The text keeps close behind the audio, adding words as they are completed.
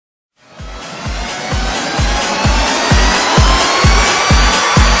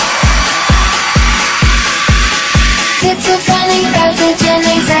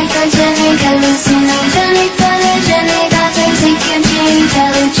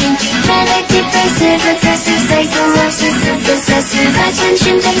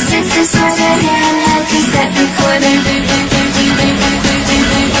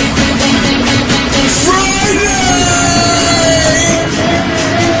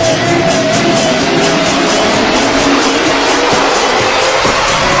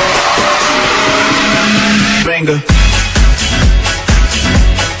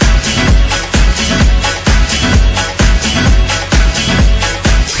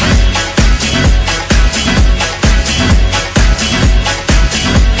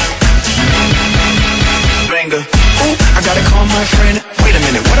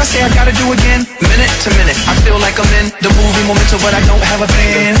momentum, but I don't have a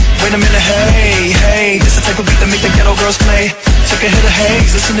plan. Wait a minute, hey, hey, this the type of beat that make the ghetto girls play. Took a hit of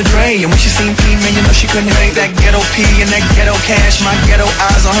haze, listen to Dre, and when she seen P, man, you know she couldn't make that ghetto P and that ghetto cash. My ghetto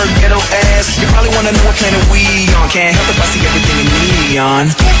eyes on her ghetto ass. You probably wanna know what planet we on. Can't help if I see everything in neon.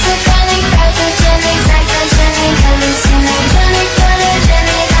 Schizophrenic, pathogenic, psychogenic, hallucinogenic,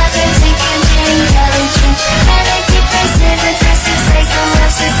 photogenic, authentic, intelligent, manic, depressive, aggressive, psycho,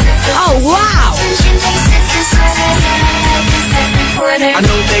 obsessive. Oh wow! I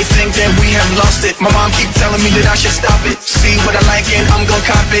know they think that we have lost it. My mom keep telling me that I should stop it. See what I like and I'm gon'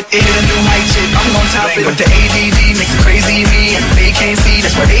 cop it. It hit a new height, shit, I'm gon' top it. But the ADD makes it crazy me, and they can't see,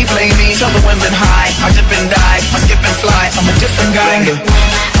 that's why they blame me. Tell the women high, I dip and dive, I skip and fly, I'm a different guy. When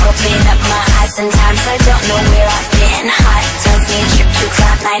I open up my eyes, sometimes I don't know where I've been. Hot tells me a trip to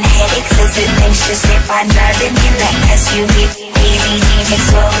cloud9 headaches, as it anxious if I'm driving in that SUV. ADD makes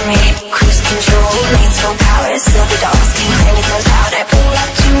over me, cruise control, lanes full power, silver dolls can play with those out. I pull up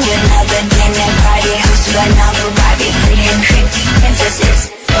to another game and party, hosted by novel Barbie, pretty and creepy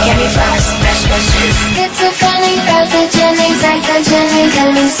princesses. Candy flowers, fresh brushes. Schizophrenic, pathogenic, psychogenic,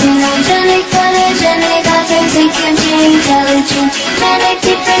 hallucinogenic, photogenic, authentic, intelligent, manic,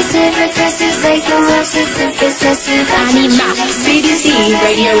 depressive, aggressive, psycho, obsessive, possessive. Annie Mac, BBC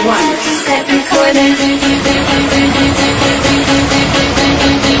Radio 1. Set recording.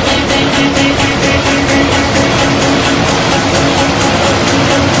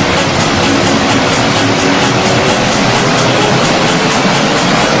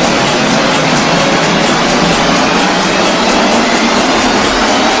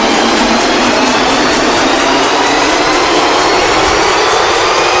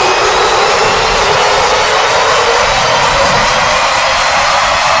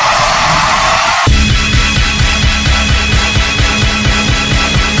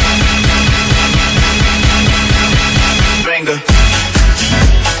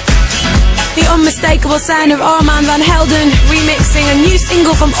 The unmistakable sound of Armand and Helden remixing a new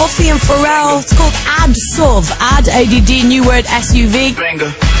single from Uffie and Pharrell. It's called Ad Suv, Ad ADD, new word SUV.